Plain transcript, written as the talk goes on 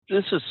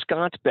This is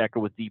Scott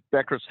Becker with the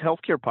Becker's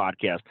Healthcare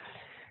Podcast.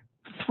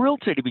 Thrilled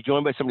today to be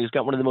joined by somebody who's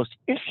got one of the most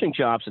interesting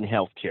jobs in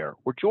healthcare.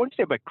 We're joined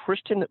today by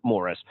Kristen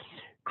Morris.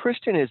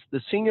 Kristen is the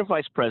Senior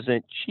Vice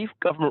President, Chief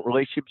Government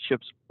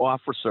Relationships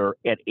Officer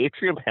at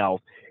Atrium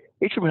Health.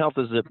 Atrium Health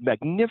is a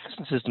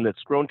magnificent system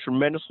that's grown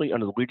tremendously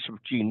under the leadership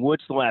of Gene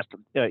Woods the last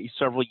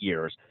several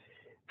years.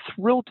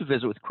 Thrilled to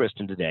visit with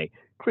Kristen today.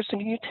 Kristen,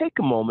 can you take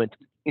a moment,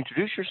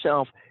 introduce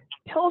yourself,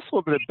 tell us a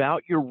little bit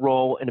about your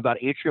role and about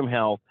Atrium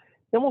Health.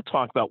 Then we'll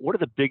talk about what are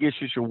the big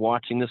issues you're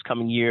watching this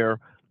coming year,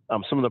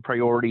 some of the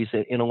priorities,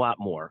 and a lot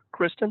more.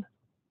 Kristen?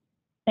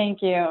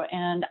 Thank you,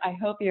 and I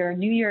hope your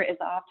new year is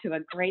off to a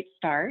great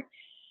start.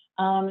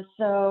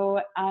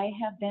 So I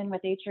have been with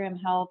Atrium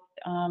Health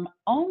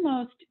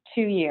almost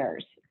 2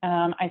 years.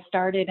 I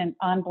started in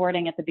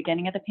onboarding at the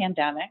beginning of the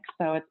pandemic,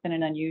 so it's been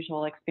an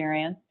unusual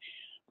experience.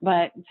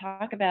 But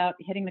talk about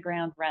hitting the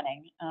ground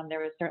running. There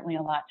was certainly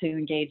a lot to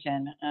engage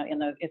in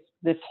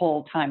this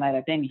whole time that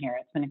I've been here.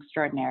 It's been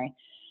extraordinary.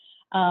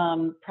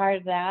 Prior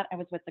to that, I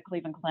was with the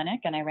Cleveland Clinic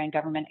and I ran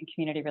government and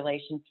community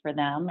relations for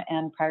them.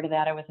 And prior to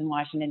that, I was in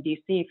Washington,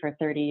 D.C. for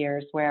 30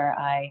 years where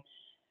I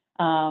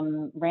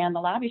ran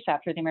the lobby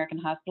shop for the American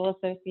Hospital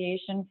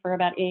Association for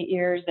about 8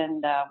 years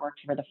and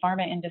worked for the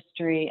pharma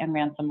industry and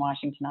ran some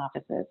Washington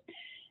offices.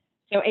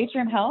 So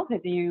Atrium Health,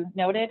 as you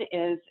noted,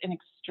 is an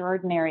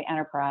extraordinary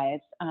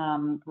enterprise.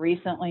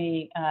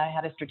 Recently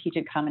had a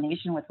strategic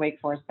combination with Wake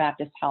Forest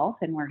Baptist Health,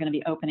 and we're going to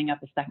be opening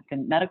up a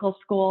second medical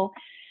school.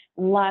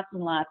 Lots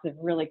and lots of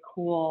really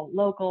cool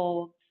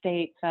local,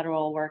 state,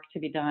 federal work to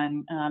be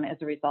done as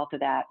a result of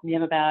that. We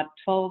have about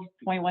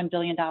 $12.1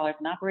 billion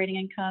in operating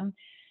income,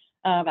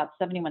 about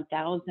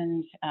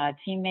 71,000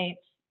 teammates,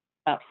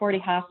 about 40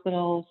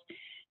 hospitals.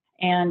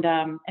 And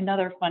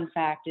another fun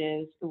fact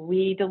is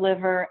we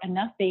deliver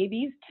enough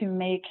babies to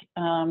make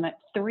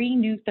 3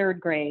 new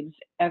third grades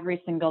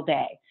every single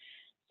day.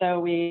 So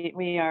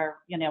we are,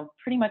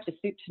 pretty much a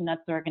soup to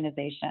nuts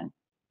organization.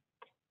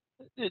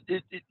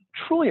 It's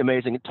truly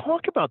amazing. And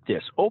talk about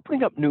this,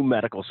 opening up new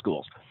medical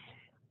schools.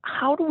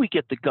 How do we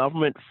get the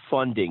government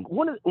funding?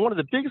 One of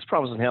the biggest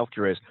problems in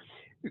healthcare is,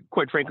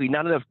 quite frankly,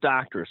 not enough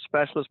doctors,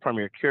 specialists,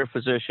 primary care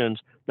physicians,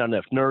 not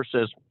enough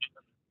nurses.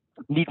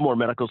 Need more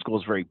medical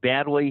schools very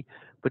badly.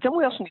 But then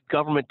we also need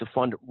government to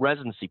fund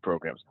residency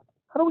programs.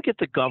 How do we get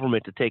the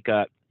government to take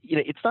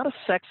it's not a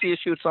sexy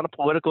issue, it's not a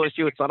political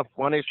issue, it's not a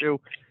fun issue,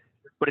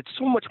 but it's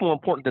so much more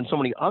important than so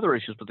many other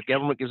issues, but the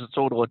government gives it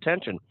so little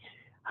attention.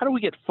 How do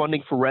we get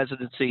funding for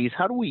residencies?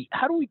 How do we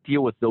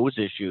deal with those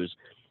issues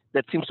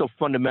that seem so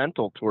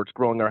fundamental towards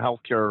growing our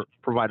healthcare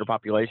provider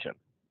population?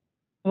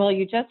 Well,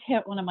 you just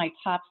hit one of my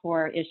top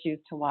 4 issues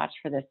to watch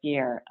for this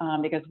year,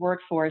 because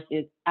workforce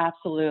is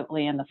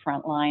absolutely in the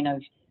front line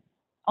of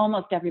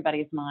almost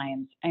everybody's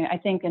minds. I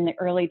think in the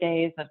early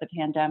days of the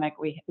pandemic,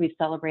 we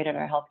celebrated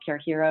our healthcare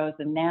heroes,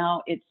 and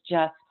now it's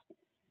just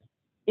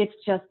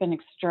been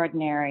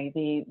extraordinary,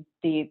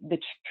 the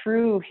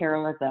true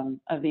heroism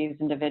of these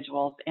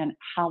individuals and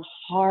how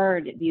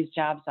hard these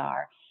jobs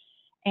are.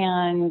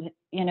 And,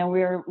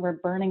 we're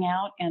burning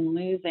out and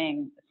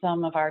losing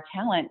some of our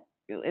talent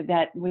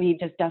that we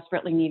just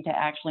desperately need to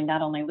actually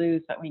not only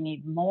lose, but we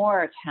need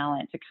more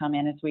talent to come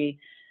in as we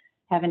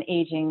have an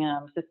aging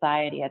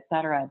society, et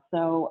cetera.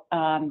 So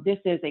this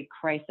is a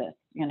crisis,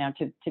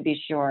 to be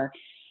sure.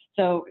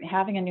 So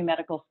having a new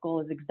medical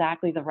school is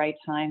exactly the right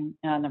time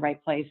and the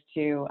right place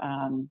to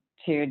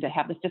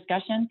have this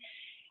discussion,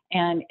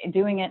 and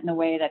doing it in a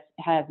way that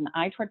has an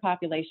eye toward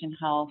population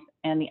health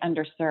and the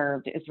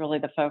underserved is really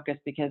the focus,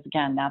 because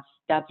again,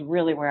 that's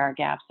really where our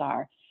gaps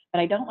are. But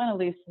I don't want to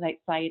lose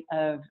sight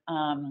of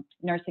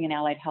nursing and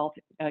allied health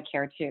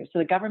care too. So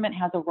the government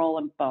has a role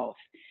in both.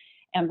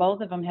 And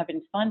both of them have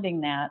been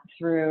funding that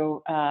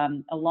through a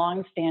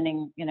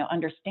long-standing,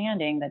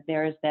 understanding that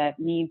there's that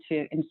need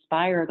to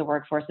inspire the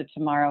workforce of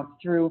tomorrow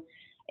through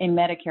a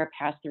Medicare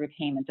pass-through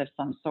payment of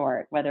some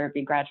sort, whether it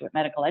be graduate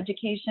medical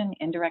education,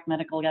 indirect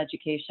medical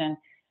education,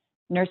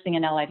 nursing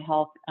and allied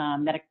health,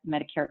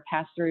 Medicare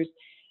pass-throughs.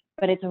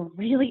 But it's a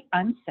really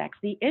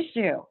unsexy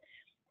issue.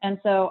 And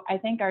so I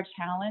think our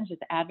challenge as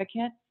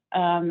advocates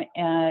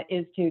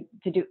is to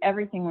do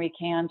everything we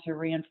can to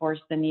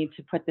reinforce the need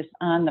to put this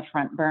on the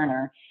front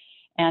burner.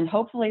 And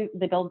hopefully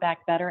the Build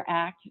Back Better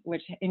Act,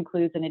 which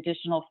includes an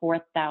additional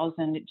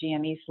 4,000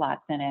 GME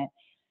slots in it,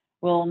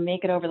 will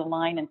make it over the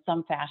line in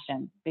some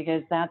fashion,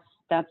 because that's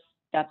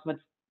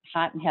what's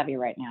hot and heavy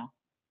right now.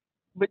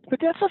 But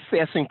that's a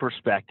fascinating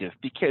perspective,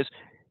 because,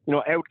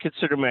 I would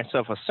consider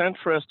myself a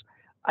centrist.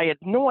 I had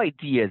no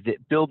idea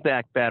that Build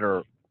Back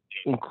Better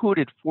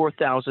included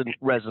 4,000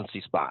 residency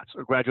spots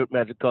or graduate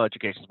medical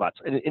education spots.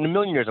 In a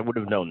million years, I would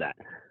have known that.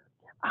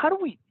 How do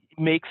we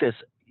make this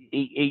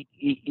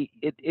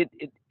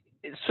it's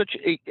such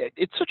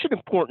an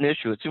important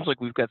issue? It seems like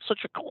we've got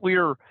such a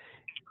clear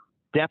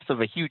depth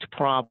of a huge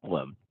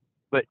problem,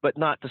 but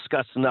not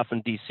discussed enough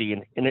in DC.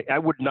 And I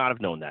would not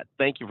have known that.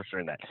 Thank you for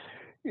sharing that.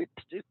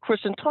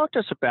 Kristen, talk to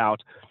us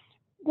about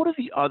what are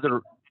the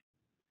other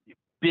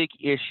big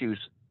issues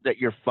that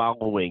you're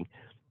following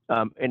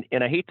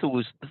And I hate to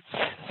lose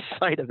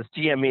sight of this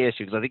GME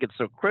issue because I think it's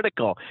so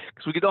critical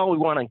because we get all we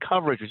want on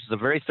coverage, which is a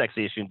very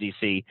sexy issue in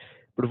DC.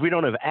 But if we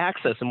don't have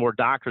access and more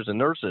doctors and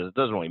nurses, it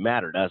doesn't really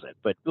matter, does it?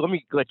 But let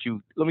me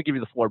give you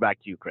the floor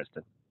back to you,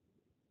 Kristen.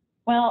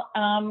 Well,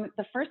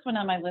 the first one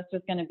on my list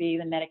was going to be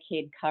the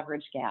Medicaid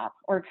coverage gap,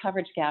 or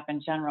coverage gap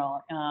in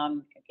general.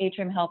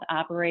 Atrium Health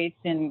operates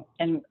in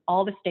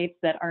all the states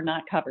that are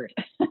not covered,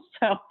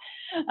 so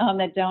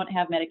that don't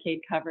have Medicaid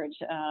coverage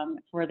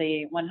for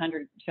the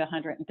 100 to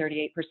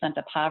 138%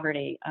 of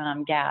poverty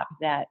gap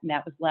that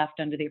was left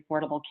under the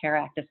Affordable Care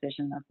Act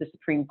decision of the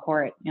Supreme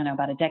Court,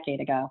 about a decade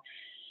ago.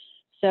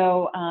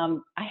 So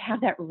I have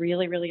that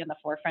really, really in the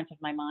forefront of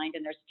my mind,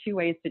 and there's two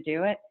ways to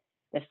do it.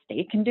 The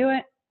state can do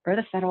it, or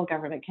the federal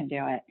government can do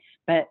it.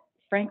 But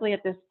frankly,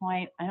 at this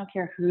point, I don't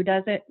care who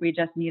does it. We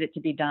just need it to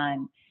be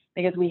done,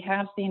 because we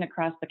have seen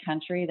across the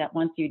country that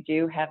once you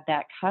do have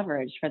that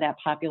coverage for that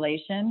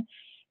population,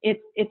 it's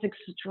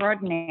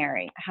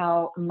extraordinary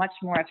how much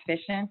more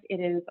efficient it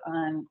is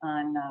on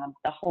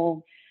the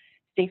whole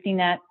safety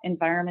net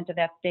environment of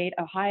that state.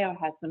 Ohio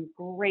has some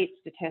great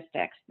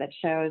statistics that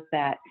shows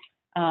that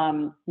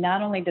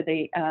not only did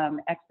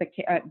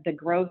the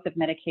growth of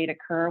Medicaid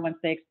occur once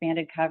they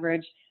expanded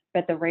coverage,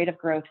 but the rate of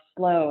growth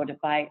slowed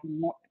by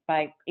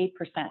 8%.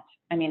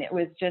 I mean, it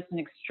was just an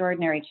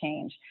extraordinary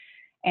change.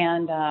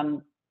 And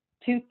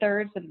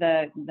 2/3 of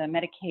the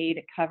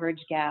Medicaid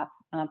coverage gap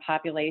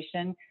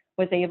population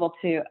was able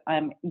to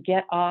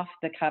get off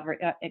the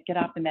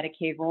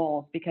Medicaid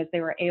rolls because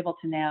they were able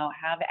to now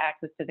have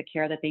access to the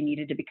care that they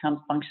needed to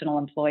become functional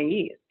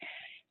employees.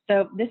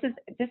 So this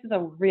is a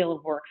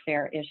real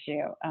workfare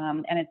issue,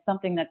 and it's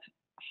something that's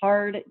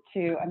hard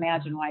to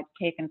imagine why it's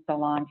taken so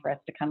long for us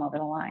to come over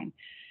the line.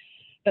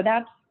 So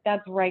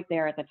that's right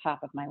there at the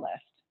top of my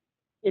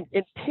list.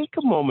 And take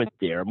a moment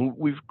there. I mean,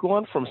 we've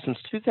gone from, since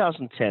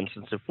 2010,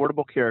 since the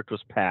Affordable Care Act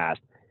was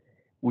passed,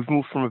 we've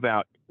moved from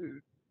about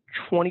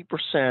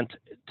 20%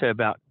 to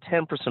about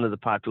 10% of the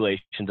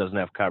population doesn't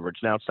have coverage.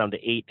 Now it's down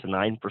to 8 to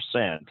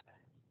 9%.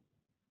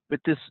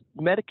 But this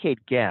Medicaid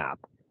gap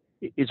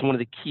is one of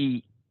the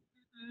key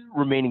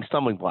remaining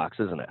stumbling blocks,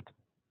 isn't it?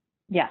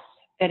 Yes,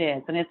 it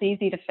is, and it's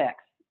easy to fix.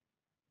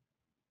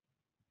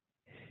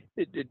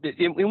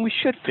 And we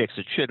should fix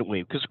it, shouldn't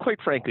we? Because quite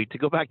frankly, to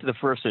go back to the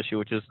first issue,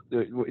 which is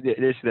an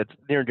issue that's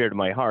near and dear to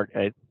my heart,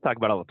 I talk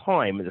about all the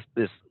time,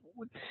 this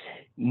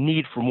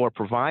need for more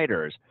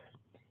providers.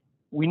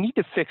 We need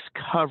to fix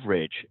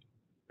coverage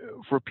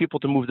for people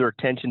to move their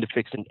attention to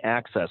fixing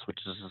access, which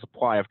is the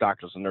supply of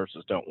doctors and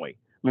nurses, don't we?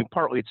 I mean,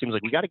 partly it seems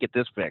like we got to get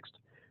this fixed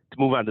to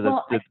move on to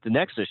the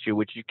next issue,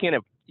 which you can't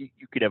have.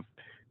 You could have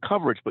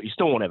coverage, but you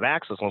still won't have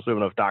access unless we have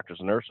enough doctors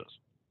and nurses.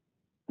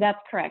 That's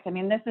correct. I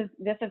mean, this is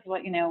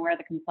what, where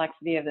the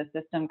complexity of the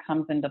system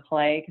comes into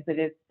play, because it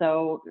is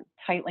so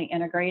tightly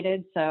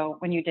integrated. So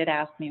when you did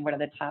ask me what are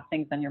the top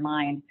things on your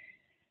mind,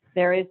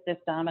 there is this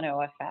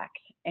domino effect,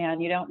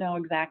 and you don't know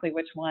exactly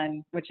which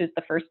is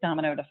the first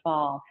domino to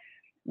fall.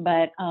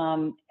 But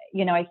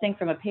I think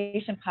from a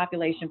patient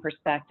population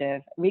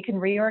perspective, we can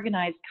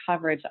reorganize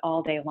coverage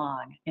all day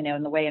long,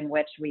 in the way in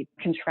which we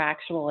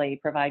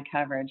contractually provide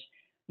coverage.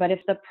 But if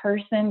the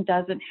person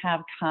doesn't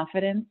have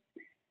confidence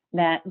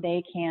that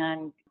they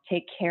can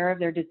take care of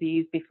their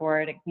disease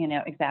before it,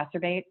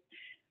 exacerbates,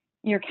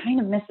 you're kind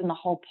of missing the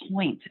whole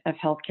point of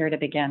healthcare to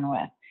begin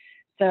with.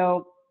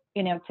 So,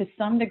 to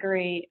some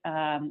degree,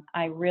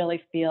 I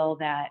really feel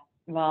that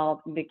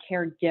while the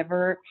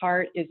caregiver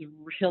part is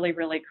really,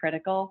 really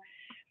critical,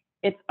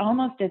 it's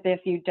almost as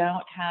if you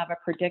don't have a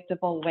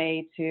predictable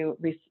way to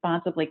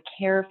responsibly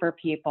care for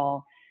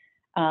people.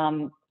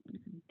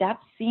 That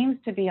seems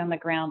to be on the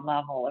ground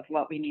level of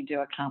what we need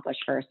to accomplish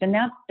first. And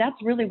that's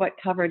really what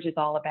coverage is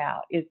all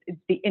about, is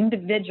the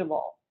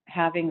individual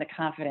having the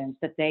confidence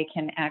that they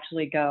can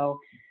actually go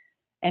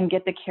and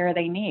get the care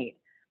they need.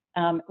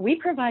 We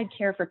provide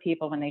care for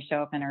people when they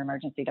show up in our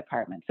emergency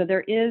department. So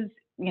there is,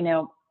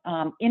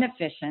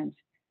 inefficient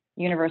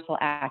universal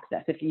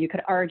access, if you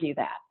could argue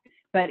that.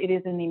 But it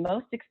is in the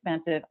most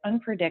expensive,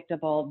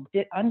 unpredictable,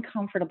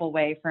 uncomfortable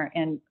way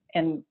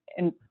and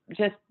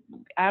just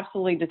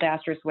absolutely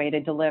disastrous way to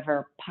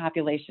deliver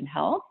population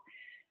health.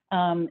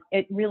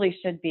 It really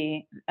should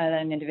be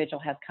an individual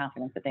has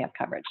confidence that they have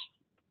coverage.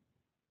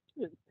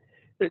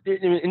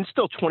 And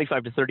still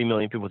 25 to 30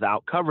 million people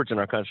without coverage in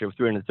our country of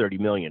 330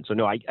 million. So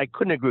no, I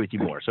couldn't agree with you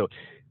more. So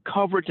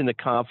coverage and the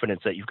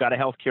confidence that you've got a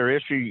healthcare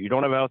issue, you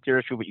don't have a healthcare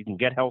issue, but you can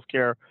get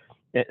healthcare,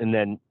 and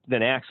then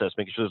access,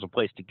 making sure there's a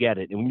place to get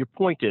it. And your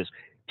point is,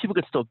 people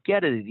can still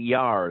get it at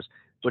ERs,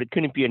 but it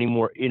couldn't be any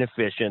more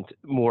inefficient,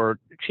 more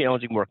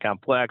challenging, more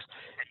complex.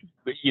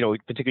 But,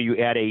 particularly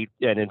you add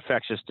an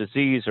infectious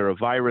disease or a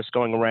virus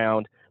going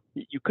around,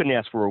 you couldn't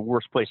ask for a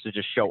worse place to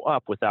just show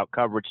up without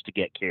coverage to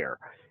get care.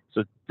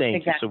 So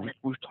thank you. So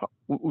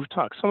we've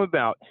talked some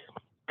about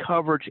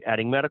coverage,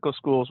 adding medical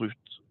schools. We've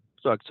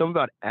talked some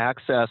about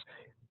access.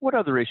 What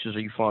other issues are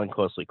you following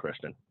closely,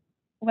 Kristen?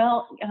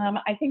 Well,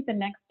 I think the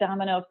next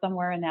domino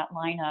somewhere in that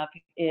lineup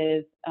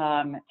is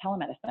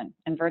telemedicine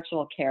and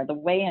virtual care, the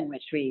way in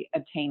which we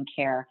obtain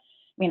care.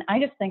 mean, I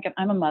just think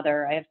I'm a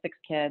mother, I have 6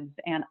 kids,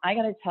 and I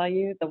got to tell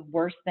you, the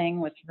worst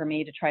thing was for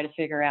me to try to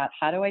figure out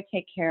how do I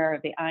take care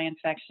of the eye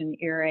infection,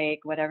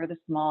 earache, whatever the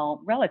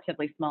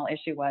relatively small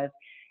issue was,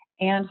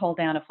 and hold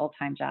down a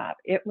full-time job.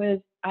 It was,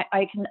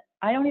 I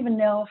don't even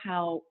know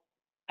how,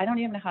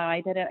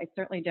 I did it. I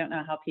certainly don't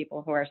know how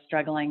people who are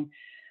struggling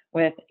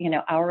with,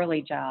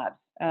 hourly jobs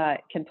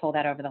can pull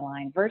that over the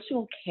line.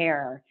 Virtual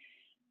care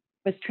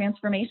was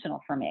transformational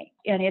for me,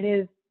 and it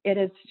is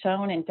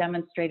shown and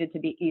demonstrated to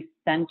be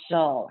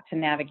essential to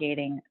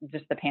navigating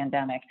just the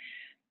pandemic.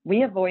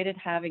 We avoided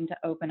having to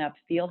open up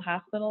field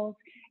hospitals,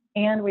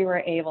 and we were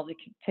able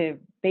to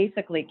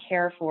basically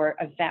care for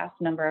a vast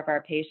number of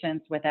our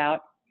patients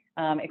without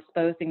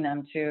exposing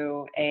them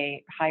to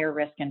a higher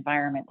risk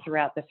environment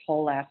throughout this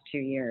whole last 2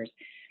 years.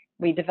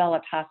 We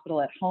developed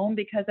hospital at home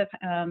because of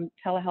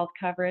telehealth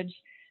coverage,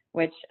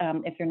 which,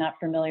 if you're not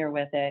familiar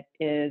with it,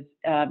 is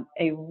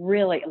a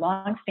really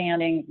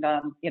long-standing,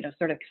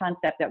 sort of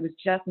concept that was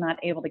just not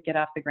able to get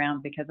off the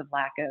ground because of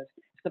lack of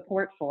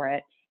support for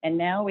it. And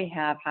now we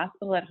have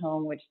hospital at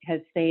home, which has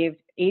saved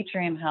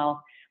Atrium Health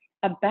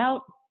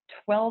about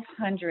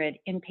 1,200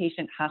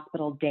 inpatient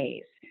hospital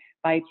days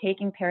by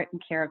taking care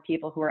of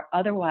people who are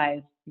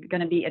otherwise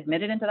going to be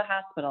admitted into the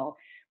hospital.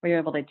 We're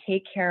able to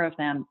take care of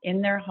them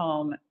in their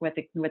home with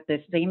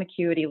the same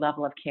acuity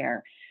level of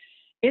care.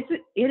 This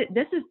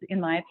is,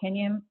 in my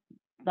opinion,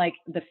 like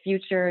the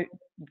future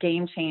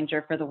game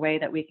changer for the way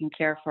that we can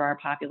care for our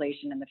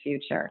population in the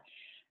future.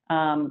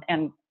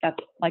 And that's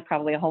like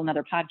probably a whole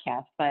nother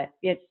podcast, but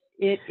it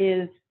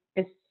is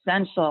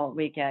essential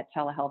we get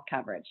telehealth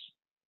coverage.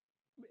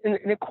 And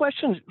a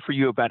question for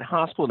you about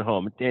hospital at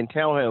home and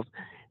telehealth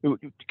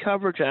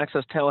coverage,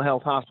 access,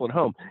 telehealth, hospital at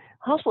home.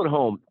 Hospital at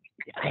home,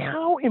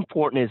 how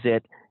important is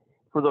it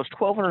for those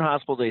 1,200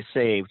 hospitals they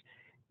saved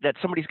that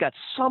somebody's got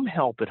some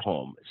help at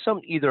home,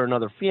 either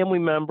another family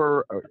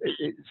member or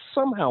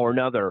somehow or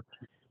another,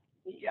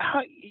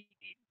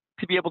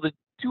 to be able to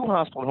do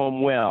hospital at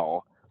home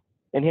well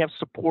and have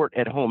support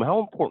at home? How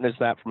important is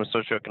that from a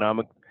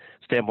socioeconomic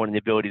standpoint and the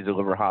ability to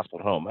deliver hospital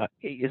at home?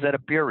 Is that a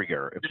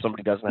barrier if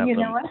somebody doesn't have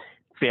some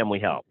family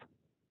help?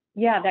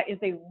 Yeah, that is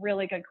a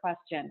really good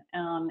question.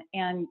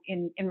 And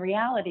in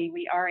reality,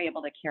 we are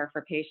able to care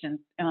for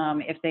patients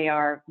if they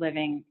are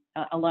living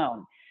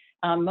alone.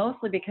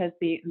 Mostly because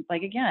this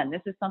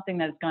is something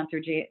that has gone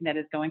through that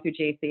is going through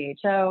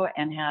JCHO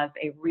and has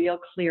a real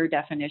clear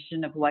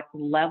definition of what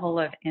level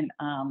of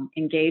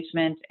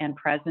engagement and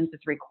presence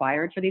is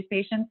required for these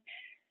patients.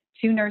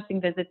 2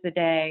 nursing visits a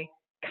day,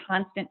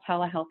 constant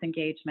telehealth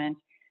engagement.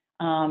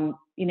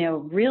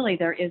 Really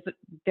there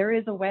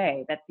is a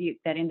way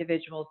that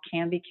individuals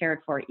can be cared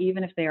for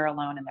even if they are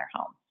alone in their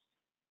home.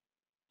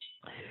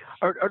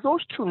 Are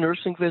those 2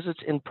 nursing visits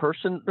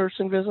in-person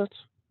nursing visits?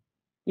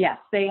 Yes,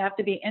 they have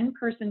to be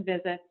in-person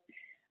visits,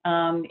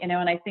 and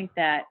I think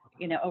that,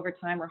 over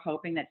time we're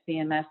hoping that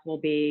CMS will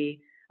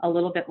be a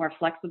little bit more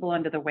flexible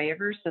under the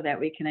waivers so that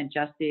we can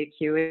adjust the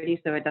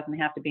acuity so it doesn't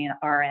have to be an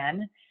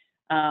RN,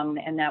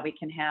 and that we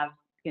can have,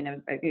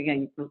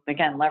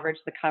 again, leverage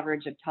the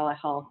coverage of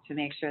telehealth to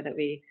make sure that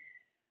we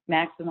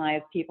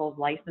maximize people's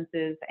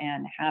licenses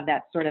and have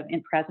that sort of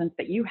in presence,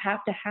 but you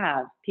have to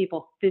have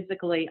people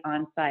physically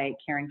on site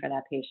caring for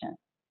that patient.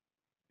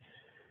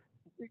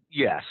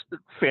 Yes,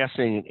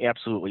 fascinating,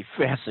 absolutely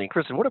fascinating.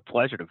 Kristen, what a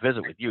pleasure to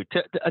visit with you.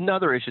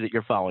 Another issue that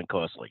you're following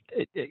closely.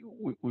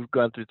 We've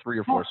gone through 3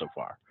 or 4 so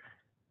far.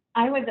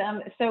 I would,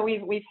 so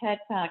we've hit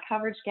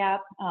coverage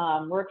gap,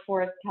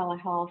 workforce,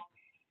 telehealth,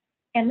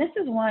 and this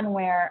is one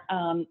where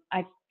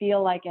I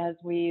feel like as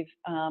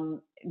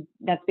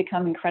that's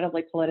become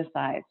incredibly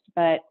politicized,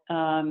 but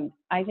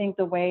I think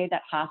the way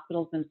that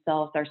hospitals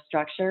themselves are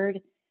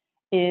structured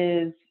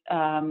is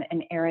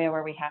an area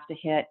where we have to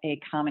hit a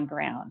common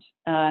ground.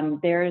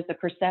 There is a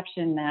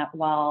perception that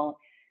while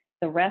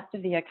the rest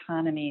of the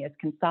economy is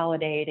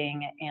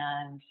consolidating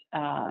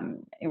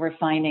and we're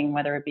finding,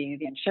 whether it be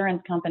the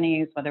insurance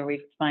companies, whether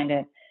we find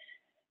it,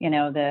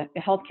 the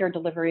healthcare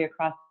delivery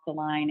across the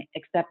line,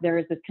 except there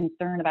is this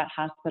concern about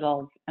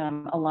hospitals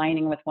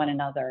aligning with one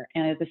another.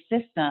 And as a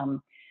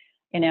system,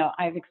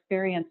 I've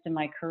experienced in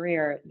my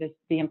career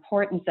the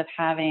importance of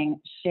having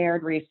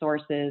shared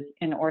resources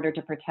in order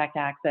to protect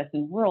access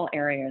in rural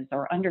areas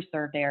or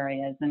underserved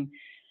areas, and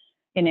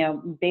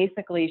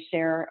basically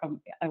share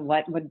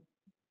what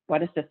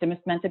a system is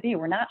meant to be.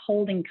 We're not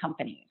holding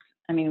companies.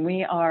 I mean,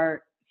 we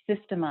are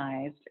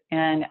systemized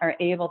and are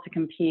able to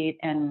compete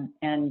and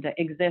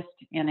exist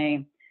in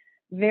a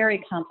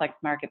very complex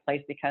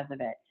marketplace because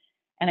of it.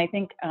 And I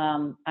think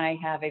I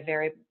have a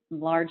very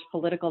large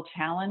political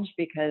challenge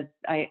because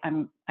I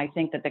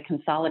think that the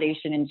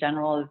consolidation in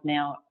general is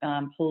now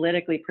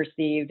politically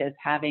perceived as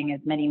having as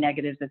many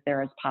negatives as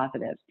there is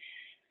positives.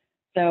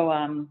 So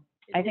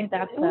I think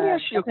that's let me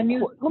ask you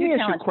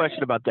a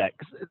question about that,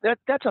 because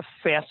that's a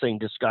fascinating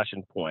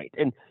discussion point,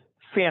 and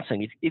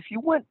fascinating. If you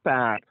went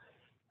back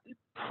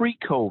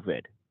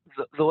pre-COVID,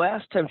 the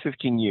last 10,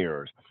 15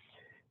 years,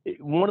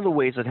 one of the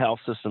ways that health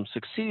systems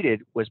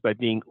succeeded was by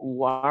being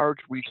large,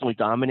 regionally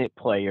dominant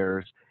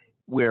players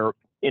where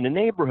in a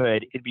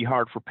neighborhood, it'd be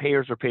hard for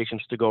payers or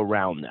patients to go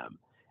around them.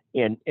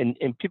 And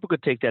people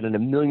could take that in a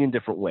million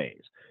different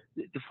ways.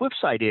 The flip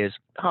side is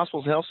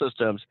hospitals and health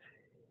systems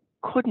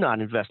could not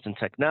invest in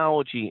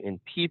technology, in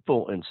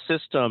people, in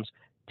systems,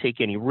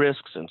 take any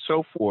risks, and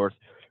so forth,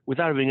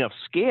 without having enough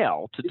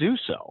scale to do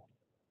so.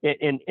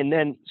 And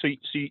then, so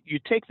you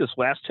take this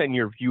last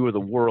 10-year view of the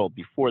world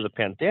before the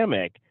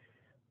pandemic,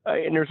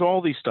 and there's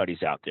all these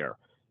studies out there.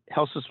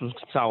 Health systems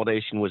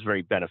consolidation was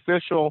very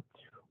beneficial,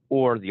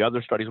 or the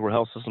other studies where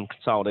health system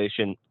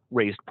consolidation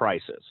raised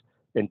prices.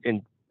 And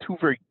two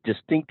very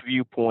distinct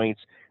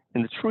viewpoints,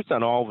 and the truth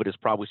on all of it is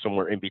probably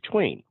somewhere in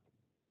between.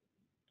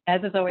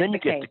 As is always the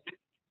case.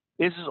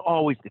 This is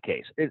always the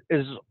case. It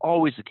is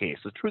always the case.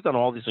 The truth on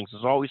all these things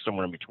is always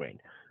somewhere in between.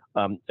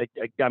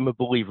 I'm a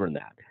believer in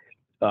that.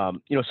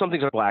 Some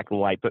things are black and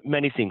white, but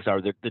many things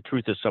are. The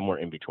truth is somewhere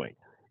in between.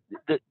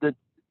 The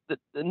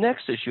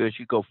next issue, as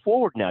you go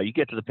forward now, you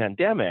get to the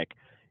pandemic,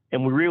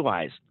 and we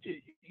realize,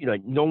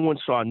 no one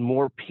saw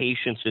more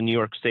patients in New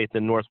York State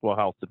than Northwell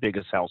Health, the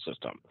biggest health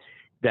system.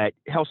 That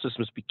health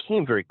systems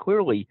became very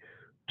clearly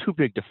too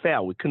big to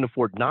fail. We couldn't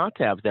afford not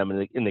to have them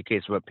in the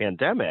case of a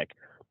pandemic.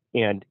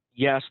 And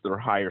yes, there are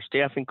higher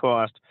staffing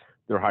costs,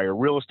 there are higher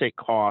real estate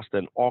costs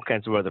than all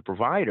kinds of other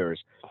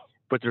providers,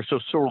 but they're so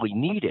sorely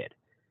needed.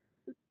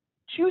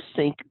 Do you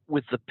think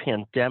with the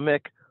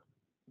pandemic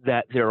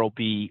that there will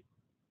be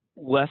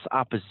less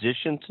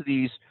opposition to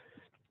these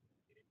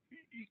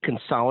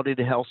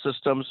consolidated health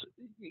systems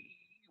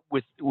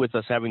with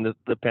us having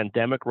the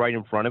pandemic right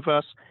in front of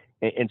us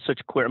and such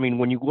clear? I mean,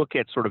 when you look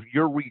at sort of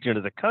your region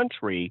of the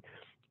country,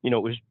 it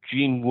was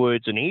Gene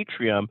Woods and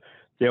Atrium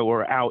that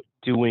were out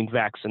doing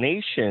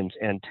vaccinations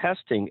and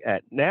testing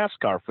at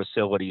NASCAR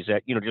facilities,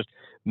 at just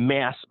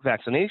mass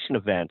vaccination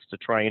events to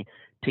try and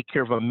take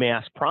care of a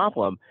mass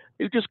problem.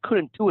 You just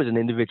couldn't do as an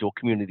individual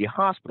community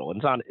hospital. And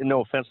it's not,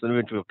 no offense to the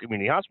individual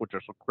community hospital, which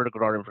are so critical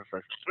to our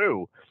infrastructure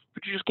too,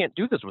 but you just can't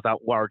do this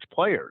without large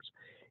players.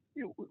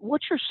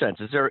 What's your sense?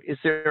 Is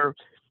there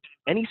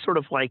any sort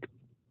of like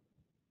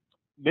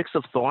mix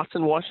of thoughts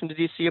in Washington,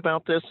 D.C.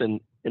 about this, and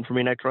from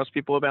me, I trust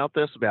people about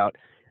this, about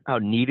how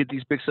needed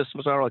these big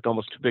systems are, like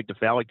almost too big to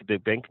fail, like the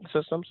big banking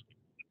systems?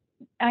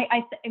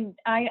 I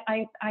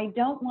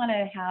don't want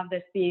to have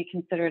this be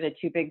considered a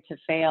too big to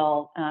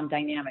fail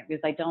dynamic,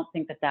 because I don't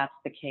think that that's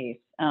the case.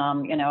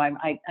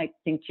 I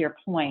think to your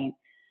point,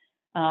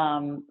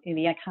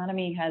 the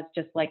economy has,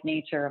 just like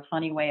nature, a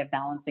funny way of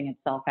balancing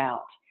itself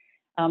out.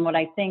 What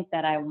I think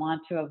that I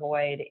want to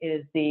avoid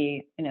is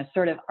the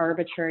sort of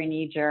arbitrary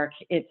knee-jerk,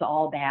 it's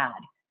all bad,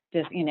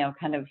 just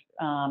kind of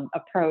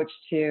approach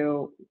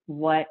to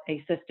what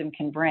a system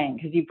can bring.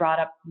 Because you brought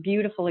up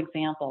beautiful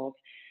examples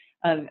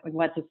of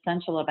what's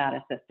essential about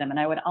a system. And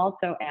I would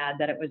also add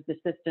that it was the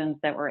systems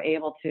that were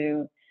able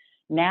to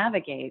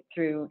navigate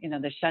through,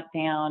 the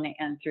shutdown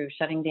and through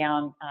shutting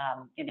down,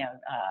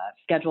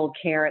 scheduled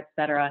care, et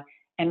cetera.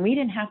 And we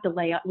didn't have to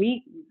lay off,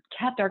 we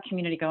kept our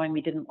community going.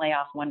 We didn't lay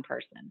off one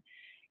person.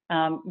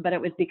 But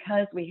it was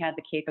because we had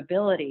the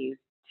capabilities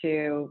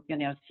to,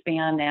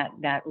 span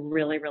that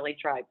really, really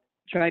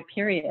dry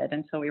period.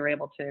 And so we were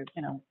able to,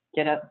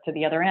 get up to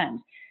the other end.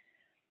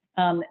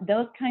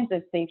 Those kinds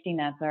of safety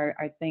nets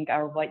I think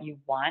are what you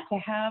want to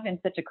have in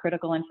such a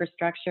critical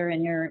infrastructure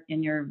in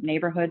your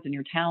neighborhoods and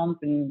your towns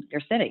and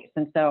your cities.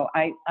 And so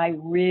I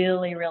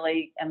really,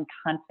 really am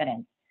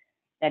confident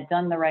that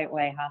done the right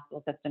way,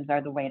 hospital systems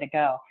are the way to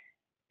go.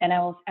 And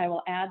I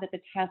will add that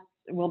the tests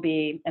will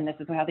be, and this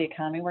is how the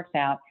economy works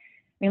out.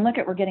 I mean,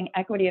 we're getting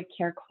equity of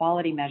care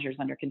quality measures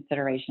under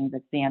considerations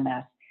at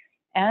CMS.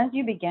 As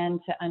you begin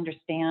to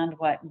understand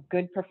what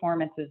good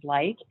performance is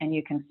like, and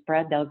you can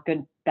spread those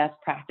good best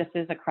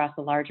practices across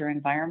a larger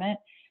environment,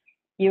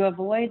 you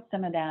avoid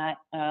some of that,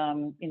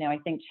 I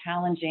think,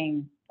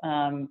 challenging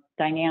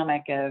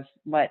dynamic of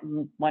what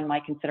one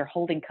might consider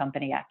holding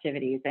company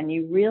activities. And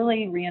you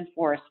really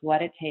reinforce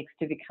what it takes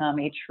to become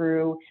a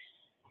true,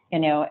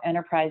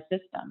 enterprise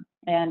system.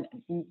 And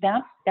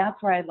that's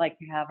where I'd like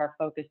to have our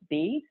focus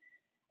be,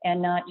 and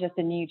not just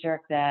a knee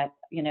jerk that,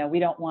 we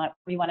want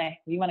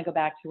to go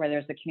back to where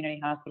there's a community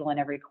hospital in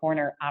every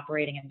corner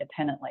operating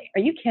independently.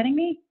 Are you kidding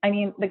me? I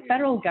mean, the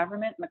federal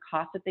government and the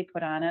cost that they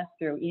put on us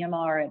through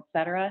EMR, et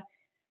cetera,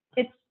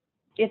 it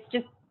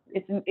just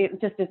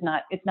is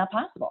not, it's not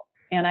possible.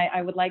 And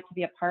I would like to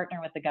be a partner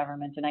with the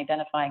government in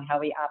identifying how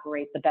we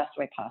operate the best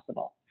way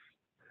possible.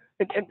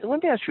 And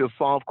let me ask you a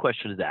follow-up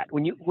question to that.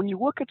 When you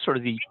look at sort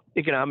of the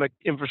economic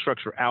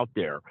infrastructure out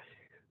there,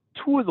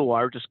 two of the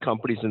largest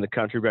companies in the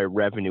country by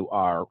revenue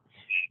are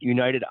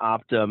United,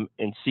 Optum,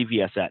 and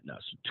CVS Aetna.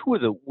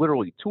 So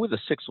literally two of the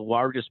six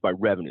largest by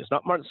revenues,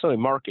 not necessarily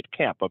market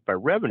cap, but by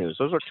revenues.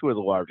 Those are two of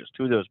the largest,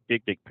 two of those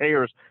big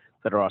payers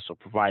that are also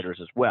providers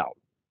as well.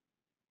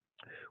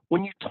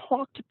 When you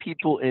talk to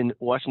people in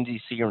Washington,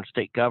 D.C. or in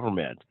state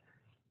government,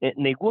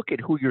 and they look at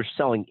who you're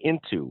selling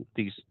into,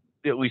 these,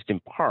 at least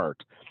in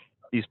part,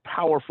 these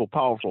powerful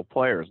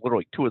players,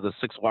 literally two of the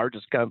six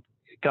largest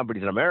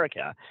companies in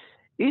America,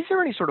 is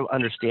there any sort of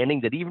understanding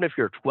that even if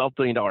you're a $12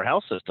 billion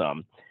health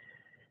system,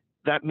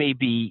 that may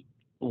be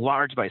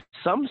large by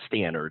some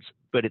standards,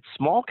 but it's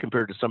small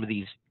compared to some of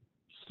these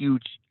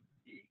huge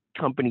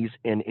companies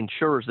and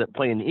insurers that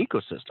play in the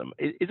ecosystem.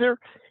 Is there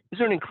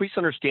an increased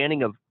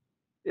understanding of,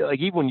 like,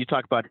 even when you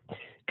talk about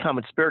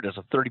Common Spirit as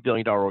a $30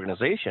 billion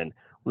organization,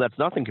 well, that's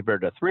nothing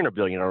compared to a $300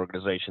 billion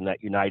organization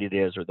that United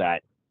is, or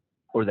that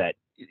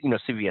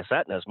CVS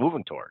Aetna is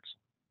moving towards.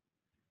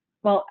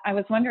 Well, I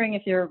was wondering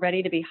if you're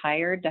ready to be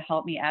hired to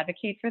help me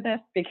advocate for this,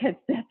 because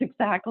that's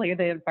exactly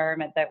the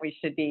environment that we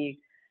should be,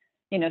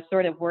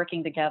 sort of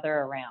working together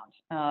around.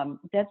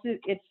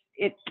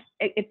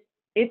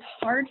 It's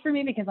hard for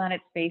me because on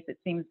its face it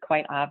seems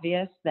quite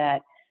obvious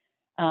that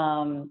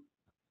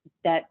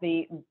that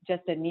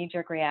just a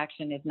knee-jerk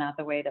reaction is not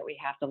the way that we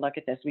have to look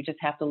at this. We just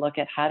have to look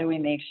at how do we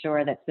make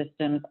sure that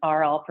systems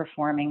are all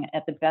performing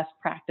at the best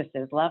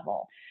practices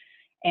level.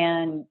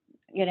 And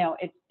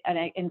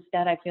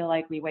instead I feel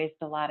like we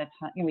waste a lot of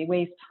time. We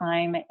waste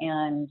time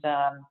and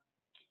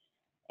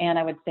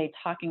I would say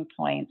talking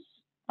points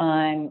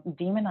on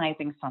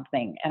demonizing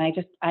something. And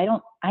I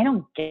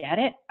don't get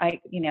it.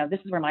 This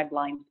is where my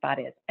blind spot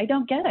is. I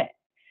don't get it.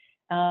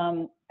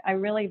 I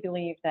really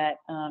believe that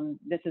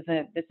this is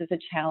a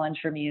challenge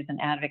for me as an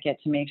advocate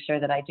to make sure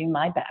that I do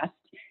my best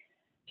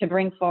to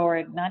bring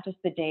forward not just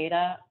the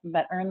data,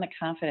 but earn the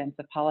confidence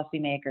of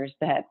policymakers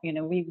that,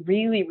 we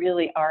really,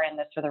 really are in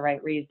this for the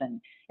right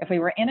reason. If we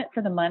were in it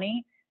for the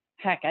money,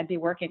 heck, I'd be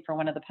working for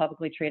one of the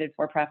publicly traded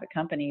for-profit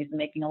companies and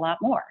making a lot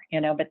more,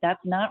 but that's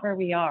not where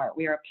we are.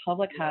 We are a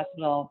public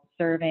hospital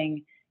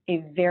serving a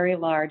very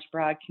large,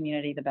 broad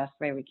community the best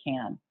way we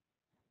can.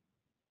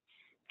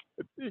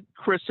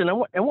 Kristen, I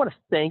want to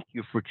thank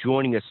you for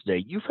joining us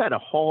today. You've had a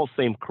Hall of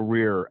Fame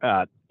career,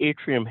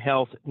 Atrium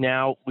Health,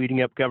 now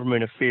leading up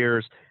government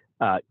affairs,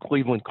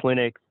 Cleveland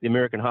Clinic, the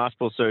American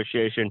Hospital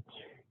Association.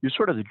 You're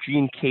sort of the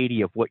Gene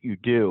Katie of what you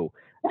do,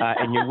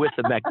 and you're with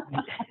a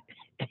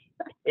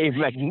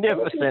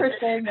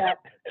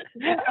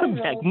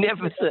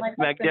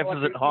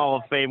magnificent Hall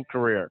of Fame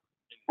career.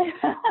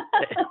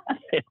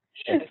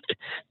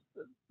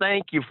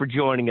 Thank you for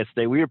joining us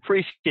today. We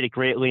appreciate it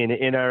greatly,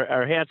 and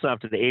our hats off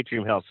to the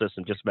Atrium Health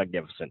System, just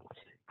magnificent.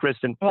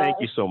 Kristen, thank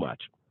you so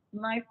much.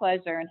 My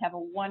pleasure, and have a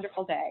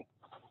wonderful day.